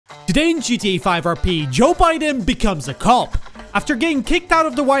Today in GTA 5 RP, Joe Biden becomes a cop. After getting kicked out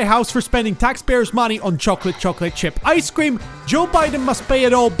of the White House for spending taxpayers' money on chocolate chip ice cream, Joe Biden must pay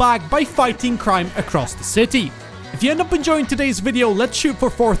it all back by fighting crime across the city. If you end up enjoying today's video, let's shoot for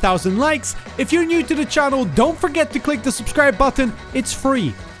 4,000 likes. If you're new to the channel, don't forget to click the subscribe button. It's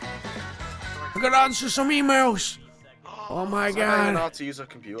free. I gotta answer some emails. Oh my god. I don't know how to use a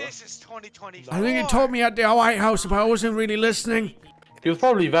computer. This is 2020. I think it told me at the White House, but I wasn't really listening. He was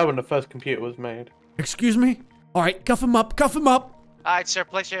probably there when the first computer was made. Excuse me? Alright, cuff him up, cuff him up. Alright, sir,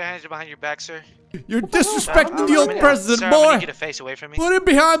 place your hands behind your back, sir. You're disrespecting the old president, sir, boy. I'm gonna get a face away from me. Put him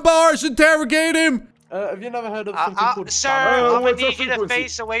behind bars, interrogate him. Have you never heard of something called... Sir, I'm gonna need you to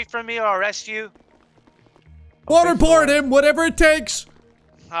face away from me or arrest you. Waterboard him, whatever it takes.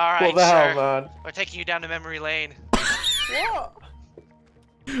 Alright, What the sir. hell, man? We're taking you down to memory lane. What?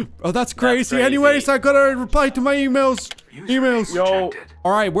 Oh, that's crazy. crazy. Anyways, I gotta reply to my emails. Yo.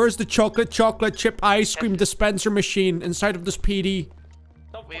 Alright, where's the chocolate chip ice cream dispenser machine inside of this PD?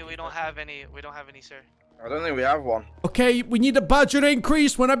 We don't have any. We don't have any, sir. I don't think we have one. Okay, we need a budget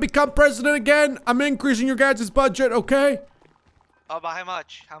increase. When I become president again, I'm increasing your guys' budget, okay? Oh, but how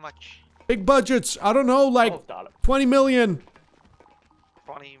much? How much? Big budgets. I don't know, like 20 million.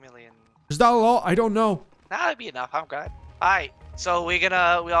 20 million. Is that a lot? I don't know. That'd be enough. I'm good. Alright, so we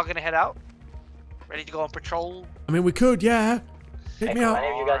all gonna head out. Ready to go on patrol? I mean, we could, yeah. Take me out. Any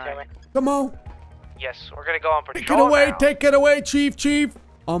of you guys hear me? Come on. Yes, we're gonna go on patrol Take it away, now. take it away, Chief.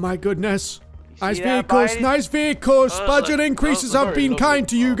 Oh my goodness. Nice see that, vehicles, Biden? nice vehicles. Oh, Budget look, increases. oh, I've been very kind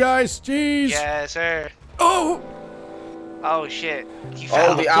to you guys. Jeez. Yes, sir. Oh. Oh shit. He Oh,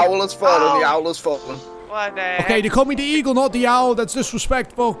 fell. the owl has fallen. Oh. The owl has fallen. What the Okay, heck? they call me the eagle, not the owl. That's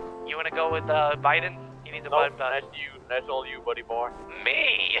disrespectful. You wanna go with Biden? You need the Biden. That's you. That's all you, buddy boy.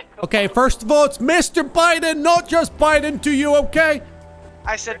 Me? Okay, first of all, it's Mr. Biden, not just Biden to you, okay?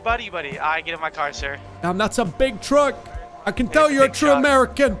 I said buddy. I get in my car, sir. That's a big truck. I can tell It's a you're a big true truck.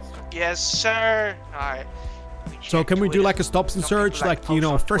 American. Yes, sir. Alright. So can we do like a stops and search, like, you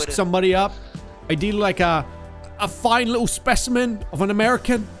know, frisk somebody up? Ideally like a fine little specimen of an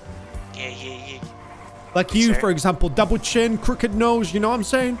American. Yeah. Like you, Sir. for example, double chin, crooked nose, you know what I'm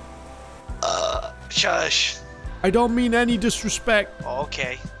saying? Shush. I don't mean any disrespect.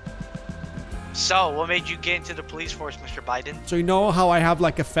 Okay. So, what made you get into the police force, Mr. Biden? So you know how I have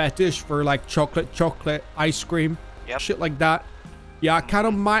like a fetish for like chocolate ice cream? Yep. Shit like that. Yeah, I kind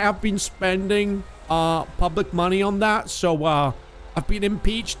of might have been spending public money on that. So I've been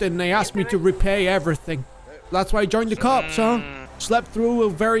impeached and they asked me to repay everything. That's why I joined the cops, huh? Slept through a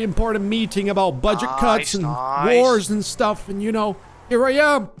very important meeting about budget cuts and wars and stuff. And you know, here I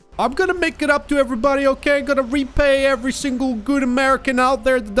am. I'm gonna make it up to everybody, okay? Gonna repay every single good American out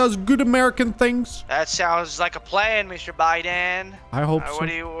there that does good American things. That sounds like a plan, Mr. Biden. I hope so.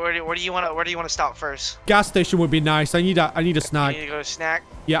 Where do you want to stop first? Gas station would be nice. I need a You snack. need to go to snack?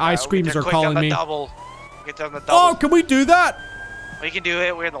 Yeah, ice creams are calling me. Get them the double. Oh, can we do that? We can do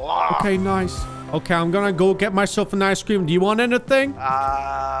it. We're in the law. Okay, nice. Okay, I'm gonna go get myself an ice cream. Do you want anything?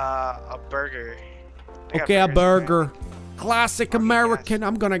 A burger. They got Okay, a burgers, man. burger. Classic American.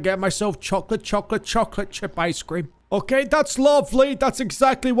 I'm gonna get myself chocolate chip ice cream. Okay, that's lovely. That's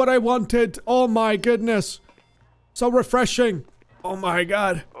exactly what I wanted. Oh my goodness. So refreshing. Oh my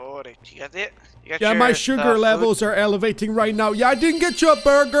god. Oh, you got it? You got Yeah, your, my sugar food? levels are elevating right now. Yeah, I didn't get you a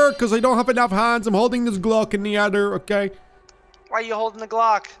burger because I don't have enough hands. I'm holding this Glock in the other, okay? Why are you holding the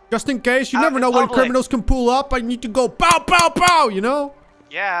Glock? Just in case. You Out never in know when public. criminals can pull up. I need to go pow, pow, pow, you know?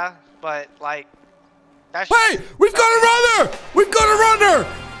 Yeah, but like, that's Hey, we've got a runner! We've got a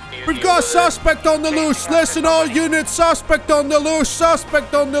runner! We've got a suspect on the loose. Listen, all units, suspect on the loose,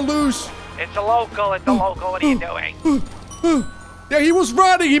 suspect on the loose. It's a local. It's a local. What are you doing? Yeah, he was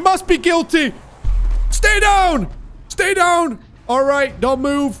running. He must be guilty. Stay down! Stay down! All right, don't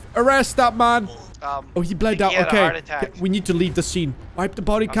move. Arrest that man. Oh, he bled out. he had a heart Okay, attack. we need to leave the scene. Wipe the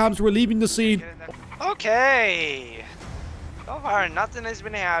body cams. We're leaving the scene. Okay. So far, nothing has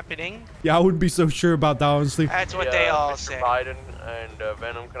been happening. Yeah, I wouldn't be so sure about that, honestly. That's what they all Mr. say. Biden and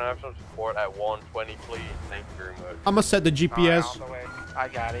Venom, can I have some support at 120, please? Thank you very much. I'm gonna set the GPS. Alright, on the way. I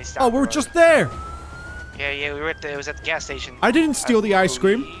got it. Oh, we're just there. Yeah, we were at it was at the gas station. I didn't steal the ice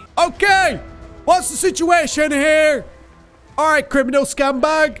cream. Okay, what's the situation here? All right, criminal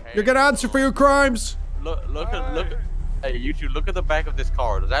scumbag, you're gonna answer for your crimes. Look at. Hey, you two, look at the back of this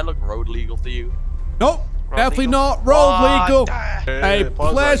car. Does that look road legal to you? Nope, definitely legal? not road legal. Hey,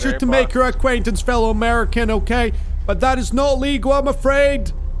 pause pleasure right to there, make pause. your acquaintance, fellow American. Okay, but that is not legal, I'm afraid.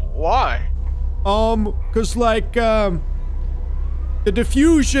 Why? Cause like the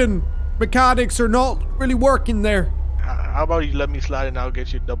diffusion mechanics are not really working there. How about you let me slide and I'll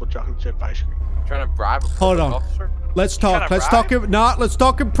get you double chocolate chip ice cream. Trying to bribe a Hold public on. officer? Let's talk. tryna Let's bribe? talk. Let's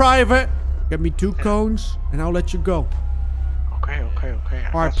talk in private. Get me 2 cones, and I'll let you go. Okay.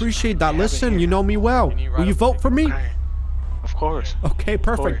 Oh, I appreciate that. Listen, you know me well. Can you Will write you up vote for me? Okay. Of course. Okay,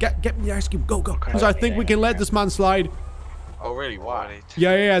 perfect. course. Get me the ice cream. Go. Okay. 'Cause I think we can let this man slide. Oh, really? Why?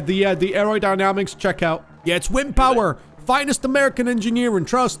 Yeah. The aerodynamics check out. Yeah, it's wind power. Finest American engineering.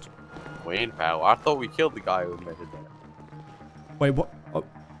 Trust. Wind power. I thought we killed the guy who invented that. Wait, what? Oh.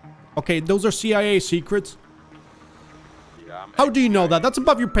 Okay, those are CIA secrets. Yeah, How do you know that? That's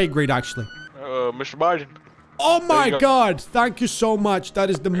above your pay grade, actually. Mr. Biden. Oh my you go. God! Thank you so much. That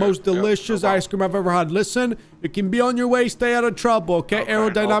is the most delicious ice cream I've ever had. Listen, you can be on your way. Stay out of trouble, okay?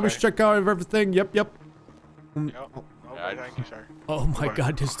 Aerodynamics check out of everything. Yep. Okay, thank you, sir. Oh my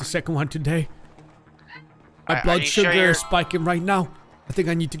God, this is the second one today. My Are blood you sure sugar you're- is spiking right now. I think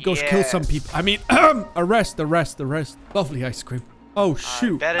I need to go kill some Yes. people. I mean, arrest. Lovely ice cream. Oh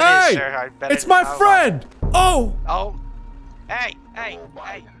shoot! bet it is, Hey, sir. I bet it's it- my oh, friend. Oh, Oh. Hey.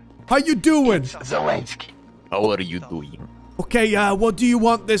 how you doing? How are you doing? Okay, what do you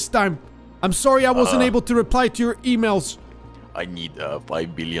want this time? I'm sorry I wasn't able to reply to your emails. I need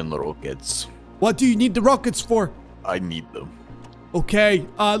 5 billion rockets. What do you need the rockets for? I need them. Okay,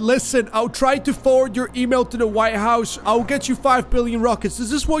 listen, I'll try to forward your email to the White House. I'll get you 5 billion rockets. Is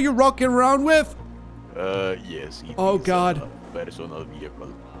this what you're rocking around with? Yes. It Oh, is God. a personal vehicle.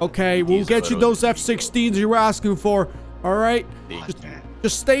 Okay, It we'll is get you a those rocket. F-16s you were asking for. All right? Thank you.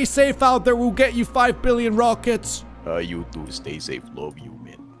 Just stay safe out there. We'll get you 5 billion rockets. You too. Stay safe. Love you,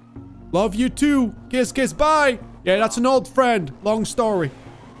 man. Love you too. Kiss, kiss, bye. Yeah, that's an old friend. Long story.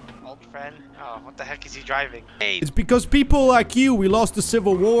 Old friend. Oh, what the heck is he driving? Hey, It's because people like you, we lost the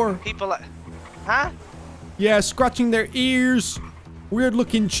Civil War. people like... Huh? Yeah, scratching their ears, weird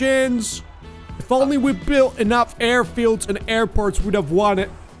looking chins. If only we built enough airfields and airports, we'd have won it.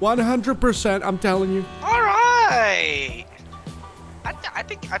 100%, I'm telling you. All right.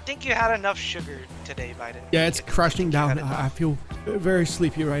 I think you had enough sugar today, Biden. Yeah, it's crashing down. had enough. I feel very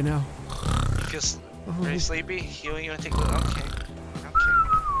sleepy right now. You feel very sleepy? You want to take a look? Okay.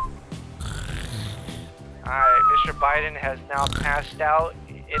 Alright, Mr. Biden has now passed out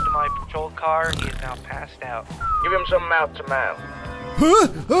into my patrol car. He is now passed out. Give him some mouth to mouth.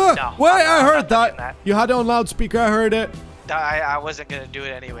 No, Wait, I'm I not heard touching that. that. You had it on loudspeaker, I heard it. I wasn't gonna do it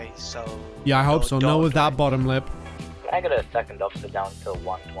anyway, so. Yeah, I hope so. No don't with do that it. bottom lip. Can I get a second officer down to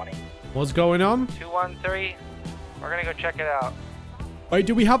 120? What's going on? 213. We're gonna go check it out. Wait,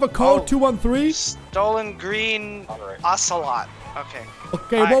 do we have a code? Oh. 213? Stolen green Alright. ocelot. Okay.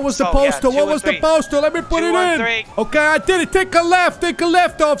 Okay, Alright, what was the so, yeah, postal? What was the 213. postal? Let me put it in. 213. Okay, I did it. Take a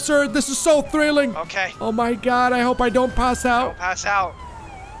left, officer. This is so thrilling. Okay. Oh my God, I hope I don't pass out. Don't pass out.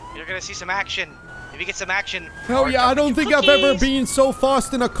 You're gonna see some action. If you get some action. Hell yeah, I don't think I've ever been so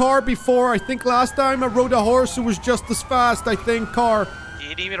fast in a car before. I think last time I rode a horse, it was just as fast, I think, car.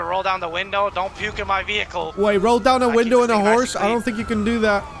 You need me to roll down the window? Don't puke in my vehicle. Wait, roll down a keep window this in a thing nice horse? and I don't clean. think you can do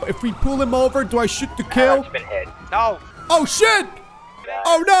that. If we pull him over, do I shoot to kill? Been hit. No. Oh shit!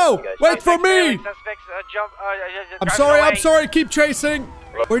 Oh no! Wait for me! Suspects I'm driving away. sorry, keep chasing.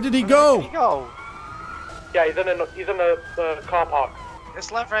 Where did he go? Go. Yeah, he's in the car park. This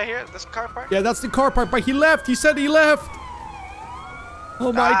left right here. This car park. Yeah, that's the car park, but he left. He said he left.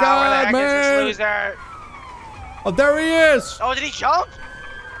 Oh my Where the God, heck man. is this loser? Oh, there he is. Oh, did he jump?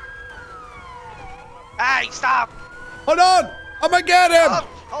 Hey, stop! Hold on. I'm gonna get him. Stop.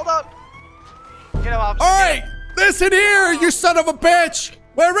 Hold up. Get him off. All right, listen here, you son of a bitch.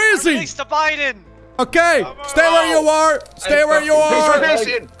 Where is he? Thanks to Biden. Okay, stay where you are. Stay where you He's are.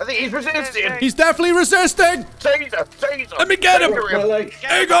 resisting. I think he's resisting. He's definitely resisting. Taser. Let me get him.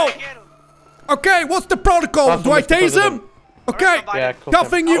 There you go. Okay, what's the protocol? Do I tase him? Okay, Yeah,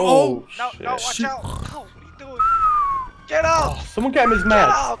 cuffing you. Oh, No, watch Shit. out. No, what are you doing? Get up. Someone get him his Get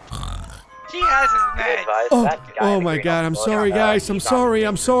meds. up. He has his meds. oh my God, I'm sorry, guys. I'm sorry.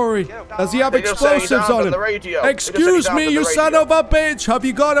 Does he have They just say he's explosives armed on on the him? radio. They just say Excuse he's armed me, on you the son radio. of a bitch. Have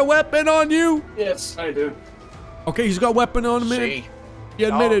you got a weapon on you? Yes, I do. Okay, he's got a weapon on him. See? He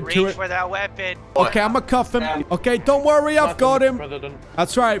admitted Don't to reach it. for that weapon. Okay, I'm gonna cuff him. Okay, don't worry, I've got him. President.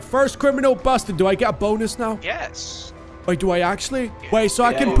 That's right. First criminal busted. Do I get a bonus now? Yes. Wait, do I actually? Wait, so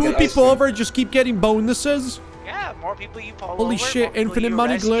I can pull people over and just keep getting bonuses? Yeah, more people you pull Holy over, shit, more people infinite you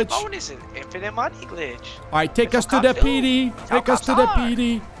money arrest, you get glitch. bonuses. Infinite money glitch. All right, take us That's to what the cops do. PD. That's how Take us cops to the are.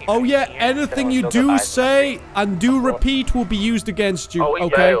 PD. Oh yeah, anything you do, say, and do repeat will be used against you.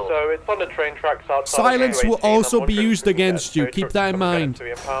 Okay. So it's on the train tracks outside. Silence will also be used against you. Keep that in mind.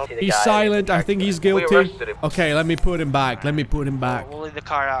 He's silent. I think he's guilty. arrested him. Okay, let me put him back. We'll leave the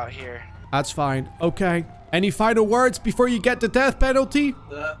car out here. That's fine. Okay. Any final words before you get the death penalty?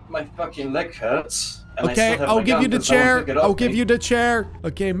 My fucking leg hurts. Okay, I'll give you the chair. I'll give you the chair.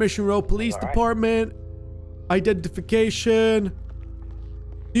 Okay, Mission Row Police Department. Identification.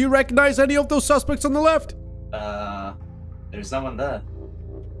 Do you recognize any of those suspects on the left? There's no one there.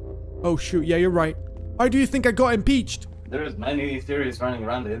 Oh shoot, yeah, you're right. Why do you think I got impeached? There's many theories running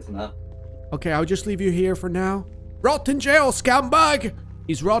around the internet. Okay, I'll just leave you here for now. Rot in jail, scumbag!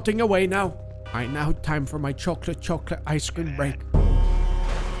 He's rotting away now. Alright, now time for my chocolate ice cream break.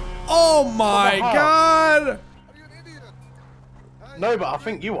 Oh my god! Are you an idiot? No, but I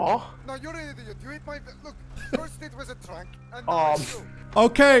think you are. No, you're an idiot. You ate my... Look, first it was a trunk, and now it's you.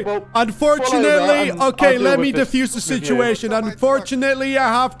 Okay, Well, unfortunately, I'll okay, deal let with me this defuse the with you. situation. Unfortunately, I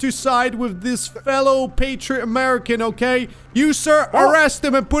have to side with this fellow patriot American, okay? You, sir, arrest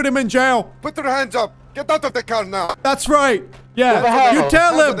him and put him in jail. Put your hands up. Get out of the car now. That's right. Yeah, hell? you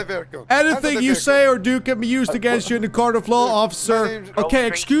tell Hands on the him. vehicle. Hands on Anything the you vehicle. say or do can be used against you in the court of law, officer. name's- Okay,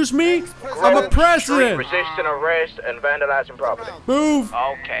 excuse me? I'm a president. Resisting arrest and vandalizing property. Move.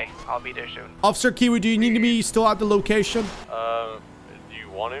 Okay, I'll be there soon. Officer Kiwi, do you need me still at the location? Do you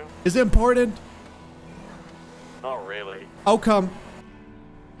want to? Is it important? Not really. I'll come.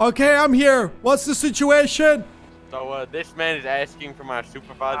 Okay, I'm here. What's the situation? So, this man is asking for my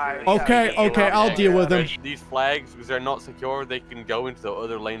supervisor. Okay, I'll deal with him. These flags, because they're not secure, they can go into the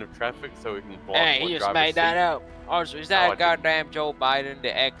other lane of traffic, so we can block Hey, what he just drivers made that see. up. Also, is No, that I didn't. goddamn Joe Biden,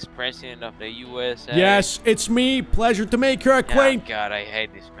 the ex-president of the USA? Yes, it's me. Pleasure to make your Oh, acquaintance. God, I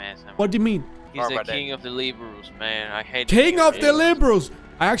hate this man. What do you mean? He's Sorry the about that. king of the liberals, man. I hate King this of guy. the Liberals.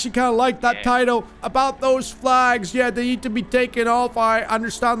 I actually kind of like that Yeah. title. About those flags, yeah, they need to be taken off. I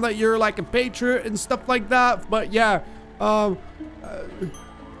understand that you're like a patriot and stuff like that, but yeah,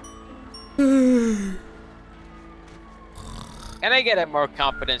 Can I get a more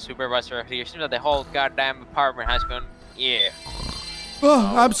competent supervisor here? Seems like the whole goddamn apartment has gone. Yeah.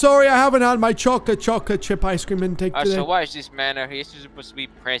 oh, I'm sorry, I haven't had my chocolate chip ice cream intake today. So why is this man out here? He's supposed to be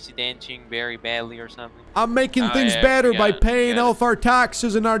presidenting very badly or something. I'm making Oh, things yeah, better by forgot, paying forgot. off our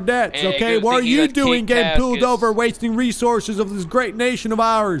taxes and our debts, Hey, okay? good What are thing you you got doing kicked getting out, pulled 'cause- over, wasting resources of this great nation of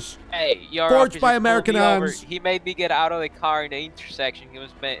ours? Hey, your Forged by officer American pulled me over. hands. He made me get out of the car in the intersection.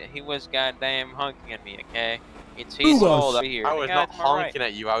 He was goddamn honking at me. Okay, it's Who his was? fault over here. I The was guy not to my right. honking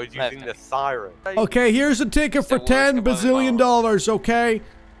at you, I was Left using hand. the siren. Okay, here's a ticket for the worst $10 about bazillion, okay?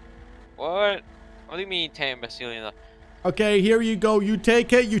 What? What do you mean 10 bazillion? Okay, here you go. You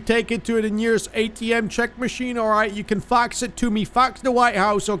take it to the nearest ATM check machine, alright? You can fax it to me. Fax the White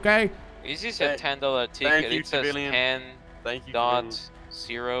House, okay? Is this a $10 ticket? Thank you, It says civilian. 10 Thank you. dots,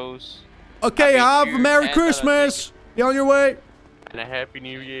 zeros. Okay, I have bet a you Merry $10 Christmas. You on your way? And a Happy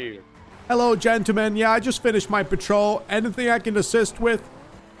New Year. Hello, gentlemen. Yeah, I just finished my patrol. Anything I can assist with?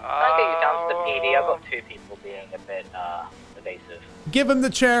 I think it down to the PD. I've got 2 people being a bit evasive. Give him the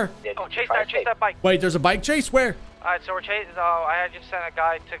chair. Oh, chase that bike. Wait, there's a bike chase? Where? Alright, so we're chasing. I just sent a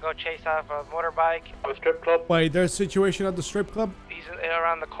guy to go chase off a motorbike. A strip club. Wait, there's a situation at the strip club? He's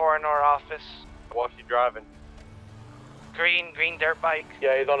around the coroner office. What's he driving? Green dirt bike.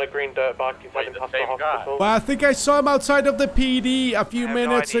 Yeah, he's on a green dirt bike. He's Wait, heading the past the same guy? hospital. Well, I think I saw him outside of the PD a few I have no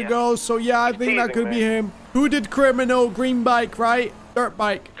minutes idea. ago, so yeah, I think that teasing could be me. him. Who did criminal? Green bike, right? Dirt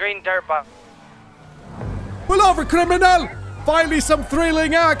bike. Green dirt bike. Pull over, criminal! Finally some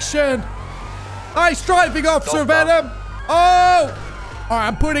thrilling action! Nice driving, Officer Venom! Oh! Alright,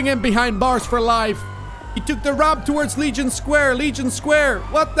 I'm putting him behind bars for life. He took the ramp towards Legion Square.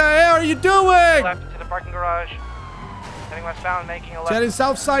 What the hell are you doing? Left into the parking garage. Heading westbound, making a left. Heading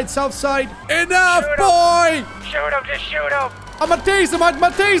south side. Enough, Shoot him. boy! Shoot him, just shoot him! I'ma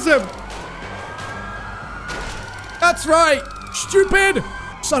tase him! That's right! Stupid!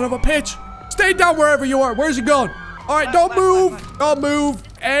 Son of a bitch! Stay down wherever you are. Where's he going? Alright, don't move! Don't move!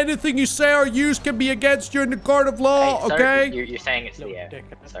 Anything you say or use can be against you in the court of law, Hey, sir, okay? You're saying it's the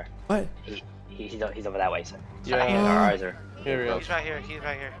sir. What? He's over that way, sir. Yeah. Our eyes are. Here he is. He's right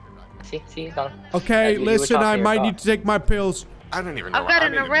here, See, he's gone. Okay, You were listen, talking I to your might boss. need to take my pills. I don't even know. I've got I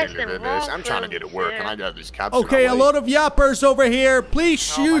an didn't even arrest do and this. I'm trying to get to work, and I got these cops. in Okay, my a way. lot of yappers over here.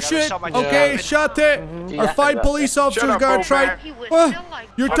 Please Oh my shoot God, there's it. so much Okay, yapping. shut it. Our Yeah, fine that's police it. officers Shut up, gonna old try. man. He would Well, still like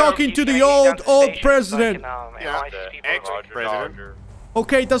you're to- talking to the He's down to the old station, president. fucking, Yeah, NYC the people. ex-president.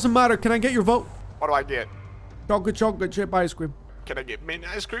 Okay, doesn't matter. Can I get your vote? What do I get? Chocolate chip ice cream. Can I get mint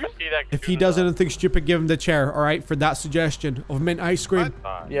ice cream? If he does anything stupid, give him the chair, alright? For that suggestion of mint ice cream.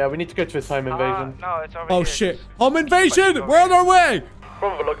 Yeah, we need to go to his home invasion. No, it's over Oh here. shit. Home invasion! We're on our way!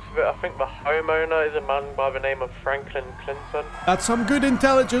 From the looks of it, I think the homeowner is a man by the name of Franklin Clinton. That's some good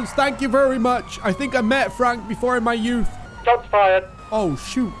intelligence. Thank you very much. I think I met Frank before in my youth. Shots fired. Oh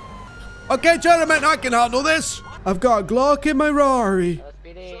shoot. Okay, gentlemen, I can handle this. I've got a Glock in my Rari.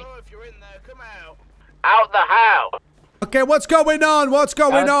 Out the house. Okay, what's going on? What's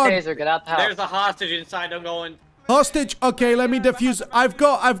going on? Taser, get out the house. There's a hostage inside. I'm going. Hostage. Okay, let me defuse. I've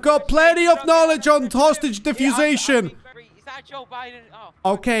got plenty of knowledge on hostage diffusion. Is that Joe Biden?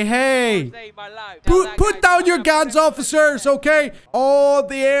 Oh. Okay, hey. Saved my life. Put down your guns, officers, okay? All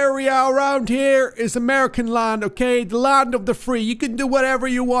the area around here is American land, okay? The land of the free. You can do whatever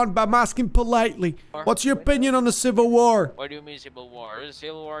you want, but I'm asking politely. What's your opinion on the Civil War? What do you mean civil war? Is a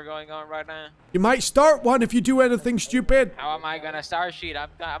civil war going on right now? You might start one if you do anything stupid. How am I gonna start shit? I'm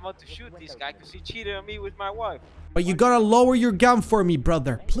about to shoot this guy because he cheated on me with my wife. But you gotta lower your gun for me,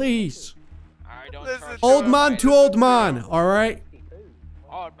 brother. Please. I don't trust Old you. man to old man, alright?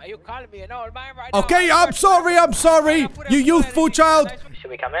 Old man, you calling me an old man right now? Okay, I'm sorry. You youthful child. Should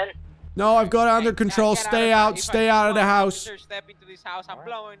we come in? No, I've got it under control. Stay out of the house. Step into this house, I'm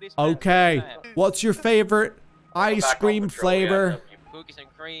blowing this Okay. What's your favorite ice cream flavor? Cookies and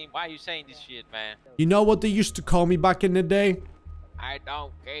cream. Why are you saying this shit, man? You know what they used to call me back in the day? I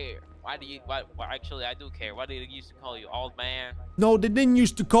don't care. Why do you? Well, actually, I do care. What did they used to call you, old man? No, they didn't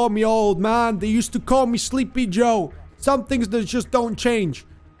used to call me old man. They used to call me Sleepy Joe. Some things that just don't change.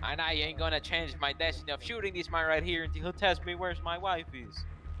 And I ain't gonna change my destiny of shooting this man right here until he tells me where's my wife is.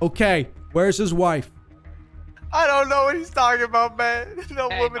 Okay, where's his wife? I don't know what he's talking about, man. No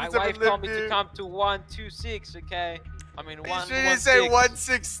Hey, woman my has ever wife told lived me here. to come to 126, okay? I mean, You sure you say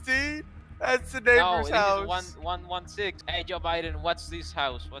 116? That's the neighbor's no, this house. is 116. Hey, Joe Biden, what's this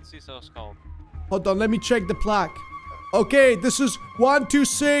house? What's this house called? Hold on, let me check the plaque. Okay, this is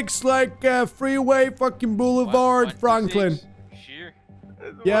 126, like Freeway fucking Boulevard, Franklin. Sure.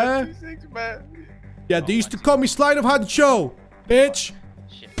 Yeah? 126, man. Yeah, they used to call me Slide of Hand Show, bitch.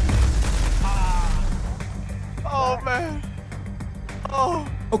 Shit. Oh, man. Oh.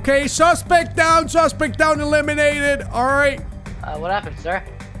 Okay, suspect down, eliminated. All right. What happened, sir?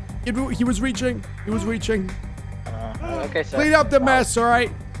 He was reaching. Okay, sir. Clean up the mess, all right?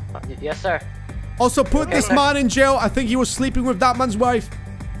 Yes, sir. Also, put Okay, this sir. man in jail. I think he was sleeping with that man's wife.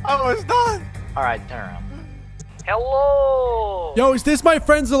 I was not. All right, turn around. Hello. Yo, is this my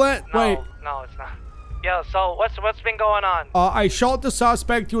friend Zalette? Wait. No, it's not. Yo, so what's been going on? I shot the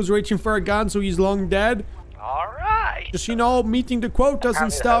suspect. He was reaching for a gun, so he's long dead. All right. Just, you know, meeting the quotas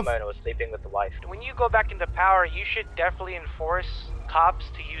and Apparently stuff. The homeowner was sleeping with the wife. When you go back into power, you should definitely enforce cops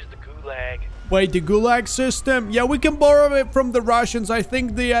to use the gulag. Wait, the gulag system? Yeah, we can borrow it from the Russians. I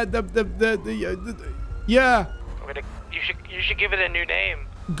think yeah. You should give it a new name.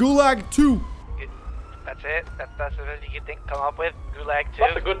 Gulag 2. That's it. That's what you can come up with. Gulag 2.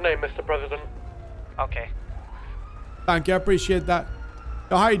 That's a good name, Mr. President. Okay. Thank you, I appreciate that.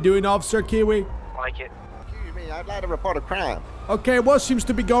 Yo, how you doing, Officer Kiwi? Like it. Excuse me, I'd like to report a crime. Okay, what seems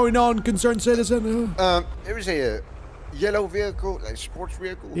to be going on, concerned citizen? There was a yellow vehicle, like sports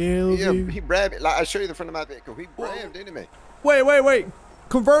vehicle. Yellow vehicle. He grabbed it. Like, I'll show you the front of my vehicle. He grabbed into me. Wait.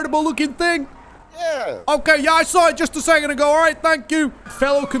 Convertible looking thing? Yeah. Okay, yeah, I saw it just a second ago. All right, thank you.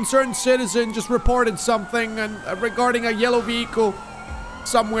 Fellow concerned citizen just reported something regarding a yellow vehicle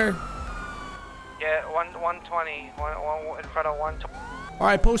somewhere. Yeah, 120. One in front of 120. All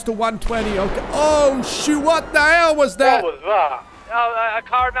right, post to 120. Okay. Oh, shoot, what the hell was that? What was that? Oh, a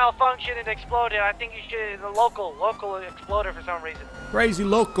car malfunctioned and exploded. I think you should. The local exploded for some reason. Crazy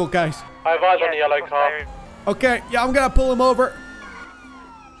local, guys. I have eyes on the yellow car. Okay, yeah, I'm gonna pull him over.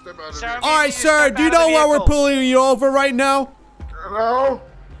 Sir, All right, sir, do you know why we're pulling you over right now? No.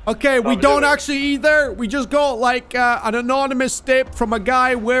 Okay, we don't actually either. We just got like an anonymous tip from a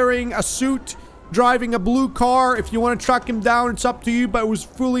guy wearing a suit, driving a blue car. If you want to track him down, it's up to you, but it was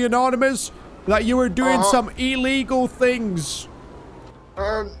fully anonymous. That you were doing some illegal things.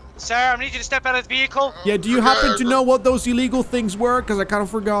 Sir, I need you to step out of the vehicle. Yeah, do you happen to know what those illegal things were? Because I kind of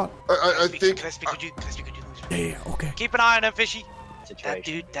forgot. I think. Can I speak with you? Yeah, okay. Keep an eye on him, Fishy.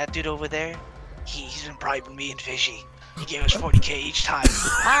 Situation. That dude over there, he's been bribing me and Fishy. He gave us 40K each time.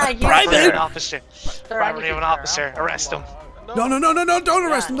 Bribing? An officer. Bribery of an officer. Arrest him. No, don't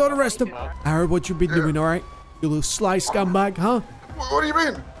arrest him, don't arrest him. I heard what you've been doing, all right? You little sly scumbag, huh? What do you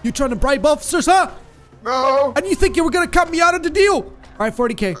mean? You trying to bribe officers, huh? No. And you think you were gonna cut me out of the deal? All right,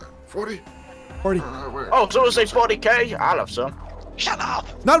 40K. 40. 40. Oh, someone say 40K? I'll have some. Shut up.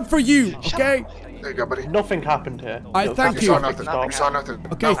 Not for you, okay? There you go, buddy. Nothing happened here. All right, thank We you. saw nothing. We saw nothing.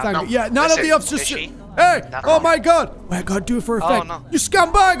 Okay, thank you. Yeah, none of the officers. Fishy. Hey! Oh my God! Wait, I gotta do it for effect. no. You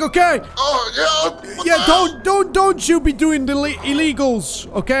scumbag, okay? Oh, yeah. Yeah, don't you be doing the illegals,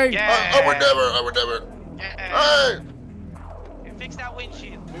 okay? Yeah. I would never. Hey. Fix that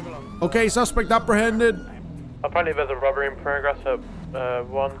windshield. Okay, suspect apprehended. Apparently there's a robbery in progress at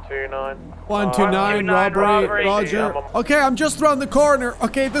 129. 129 robbery. Roger. Okay, I'm just around the corner.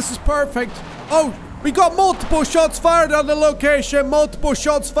 Okay, this is perfect. Oh, we got multiple shots fired on the location. Multiple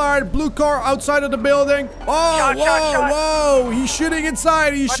shots fired. Blue car outside of the building. Oh, whoa. He's shooting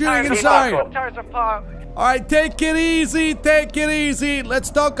inside. He's shooting inside. All right, take it easy. Take it easy. Let's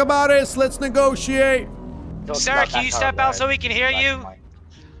talk about this. Let's negotiate. Sir, can you step out so we can hear you?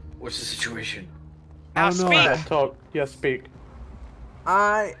 What's the situation? Now speak. Talk. Yes, speak.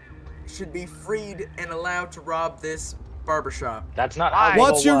 I should be freed and allowed to rob this barbershop. That's not how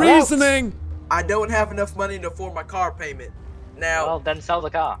What's your reasoning? I don't have enough money to afford my car payment. Now, well, then sell the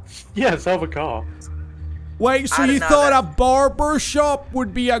car. Yeah, sell the car. Wait, so you thought a barber shop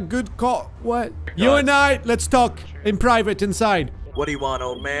would be a good call? What? You and I, let's talk in private inside. What do you want,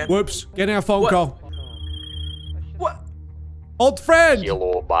 old man? Whoops, getting a phone call. What? Old friend!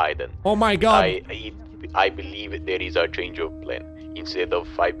 Hello, Biden. Oh my god. I believe there is a change of plan. Instead of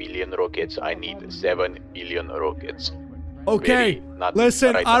 5 billion rockets, I need 7 billion rockets. Okay,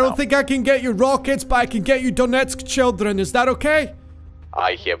 listen, I don't think I can get you rockets, but I can get you Donetsk children. Is that okay?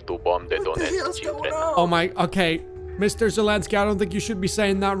 I have to bomb the Donetsk children. Oh my, okay. Mr. Zelensky, I don't think you should be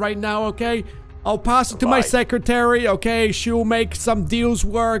saying that right now, okay? I'll pass it to my secretary, okay? She'll make some deals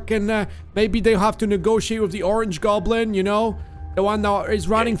work, and maybe they'll have to negotiate with the Orange Goblin, you know? The one that is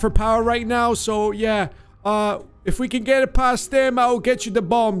running for power right now, so yeah. If we can get it past them, I'll get you the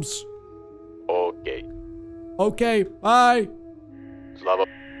bombs. Okay. Okay, bye. Slava.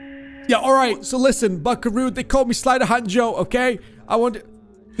 Yeah, alright, so listen, Buckaroo, they call me Sleight of Hand Joe, okay?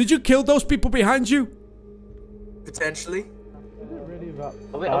 Did you kill those people behind you? Potentially.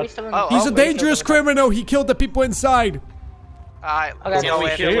 He's a dangerous criminal, he killed the people inside. Alright, we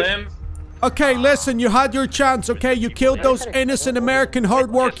kill him? Okay, listen, you had your chance, okay? You killed those innocent American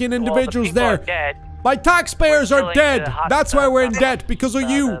hardworking individuals there. My taxpayers are dead. That's why we're in debt, because of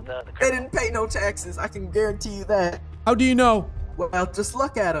you. They didn't pay no taxes, I can guarantee you that. How do you know? Well, just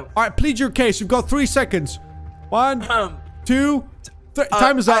look at them. Alright, plead your case. You've got 3 seconds. 1, 2, 3.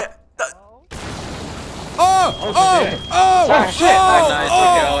 Time is up.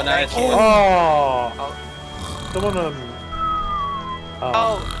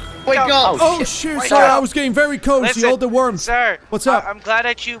 Wake up! Oh shit! Sorry, I was getting very cozy. All the worms. Sir, what's up? I'm glad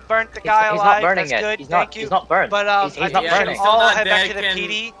that you burnt the guy alive. He's not burning That's it. good. Thank you. He's not burnt. But he's not burning. all head back to the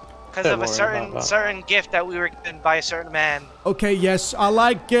PD because of a certain gift that we were given by a certain man. Okay, yes, I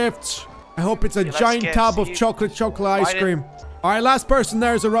like gifts. I hope it's a giant tub of chocolate ice cream. All right, last person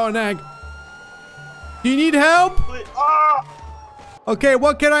there is a rotten egg. Do you need help? Okay,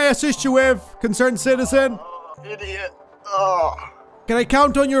 what can I assist you with, concerned citizen? Idiot. Can I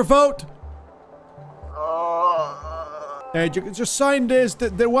count on your vote? There, you can just sign this.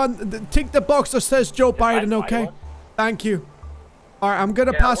 Tick the box that says Joe Biden, okay? Thank you. Alright, I'm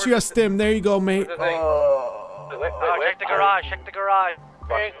gonna pass you a stim. There you go, mate. Check the garage, check the garage.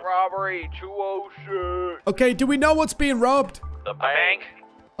 Bank robbery, 206. Okay, do we know what's being robbed? The bank?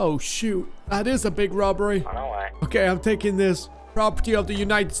 Oh, shoot. That is a big robbery. I know why. Okay, I'm taking this. Property of the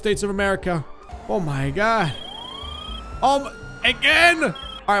United States of America. Oh my god. Again?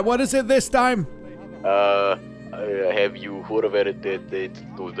 Alright, what is it this time? Have you forwarded it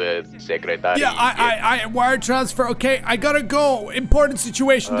to the secretary? Yeah, I wire transfer. Okay, I gotta go. Important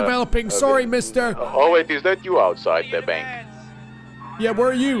situation developing. Sorry, mister. Oh, wait, is that you outside the bank? Yeah, where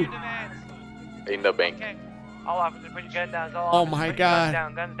are you? In the bank. All officers, put your gun down. Oh my god.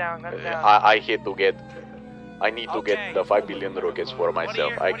 Guns down. I need to get the 5 billion rockets for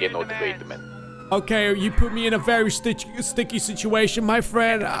myself. I cannot wait, man. Okay, you put me in a very sticky situation, my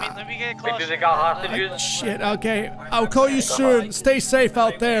friend. Let me get close. They got hostages. Shit, okay. I'll call you soon. Stay safe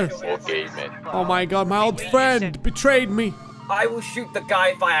out there. Okay, man. Oh my god, my old friend betrayed me. I will shoot the guy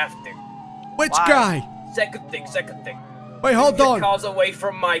if I have to. Which guy? Second thing. Wait, hold on. Cars away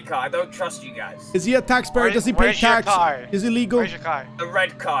from my car. I don't trust you guys. Is he a taxpayer? Does he pay tax? Is it legal? Where's your car? The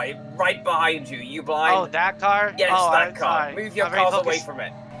red car, right behind you. You blind? Oh, that car? Yes, that car. Sorry. Move your cars away from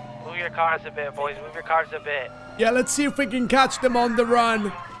it. Move your cars a bit, boys. Move your cars a bit. Yeah, let's see if we can catch them on the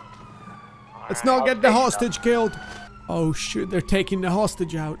run. Let's not get the hostage killed. Oh shoot, they're taking the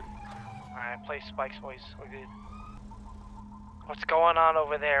hostage out. Alright, play spikes, boys. We're good. What's going on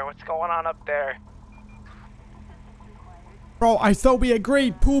over there? What's going on up there? Bro, I thought we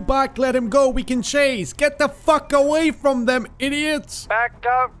agreed. Pull back, let him go. We can chase. Get the fuck away from them, idiots. Back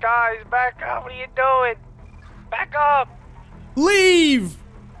up, guys. Back up. What are you doing? Back up. Leave.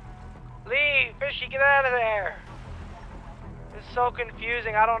 Leave. Fishy, get out of there. It's so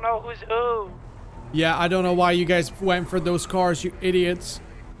confusing. I don't know who's who. Yeah, I don't know why you guys went for those cars, you idiots.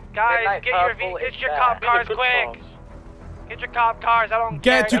 Guys, get your cop cars quick. Get your cop cars. I don't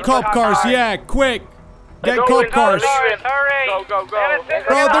care. Get to cop cars, yeah, quick. Get cop cars. Hurry. Go.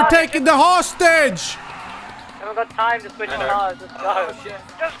 Bro, they're taking the hostage. I don't got time to switch cars. Let's go.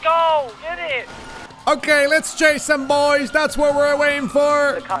 Just go. Get it. Okay, let's chase them, boys. That's what we're waiting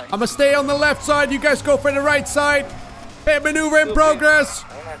for. I'ma stay on the left side. You guys go for the right side. Pit maneuver in progress.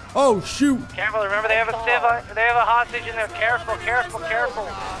 Oh, shoot. Careful. Remember, they have a hostage in there. Careful.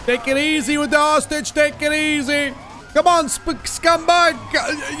 Take it easy with the hostage. Take it easy. Come on, scumbag.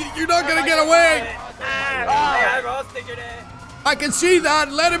 You're not gonna get away. I can see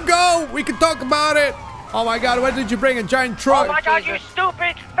that. Let him go. We can talk about it. Oh my God, what did you bring? A giant truck? Oh my God, you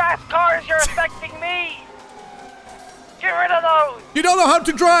stupid fast cars. You're affecting me. Get rid of those. You don't know how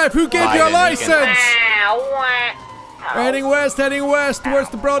to drive. Who gave you a license? Heading west towards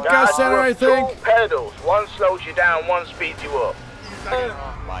the broadcast center, I think. Two pedals. One slows you down, one speeds you up.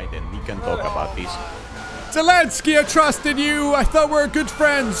 Biden, we can talk about this. Zelensky, I trusted you. I thought we were good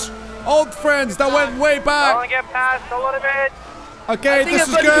friends. Old friends that went way I back. want to get past a little bit. Okay, this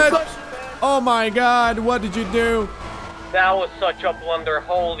is good. Oh my God, what did you do? That was such a blunder.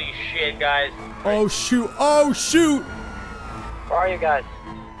 Holy shit, guys. Oh shoot, oh shoot. Where are you guys?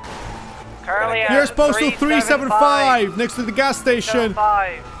 Currently You're supposed to 375 next to the gas station.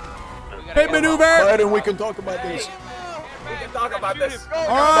 Pit maneuver. Biden, we can talk about this. We can talk about this.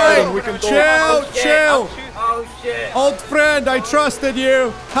 Alright, chill. Oh shit. Old friend, I trusted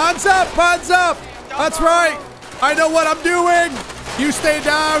you. Hands up, hands up. That's right. I know what I'm doing. You stay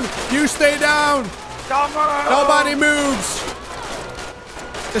down. You stay down. Nobody moves.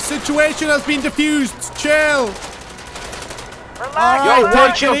 The situation has been diffused. Chill.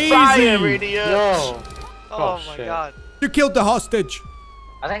 Alright, take it easy. Oh my God. You killed the hostage.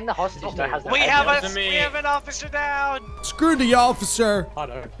 I think the hostage still has We have an officer down. Screw the officer.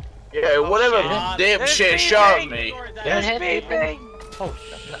 Yeah, whatever dipshit shot me. There's beeping. Oh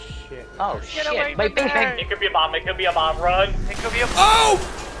shit. Oh shit. Wait, beeping. It could be a bomb. Run. It could be a bomb. Oh!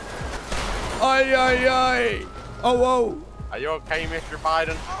 Ay. Oh. Are you okay, Mr.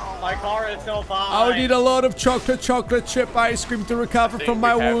 Biden? My car is still fine. I'll need a lot of chocolate chip ice cream to recover from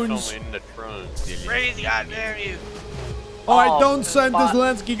my wounds. In the trunk. Crazy, goddamn you. Alright, don't send this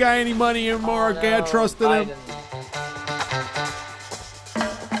Zelensky guy any money anymore, okay? I trusted him.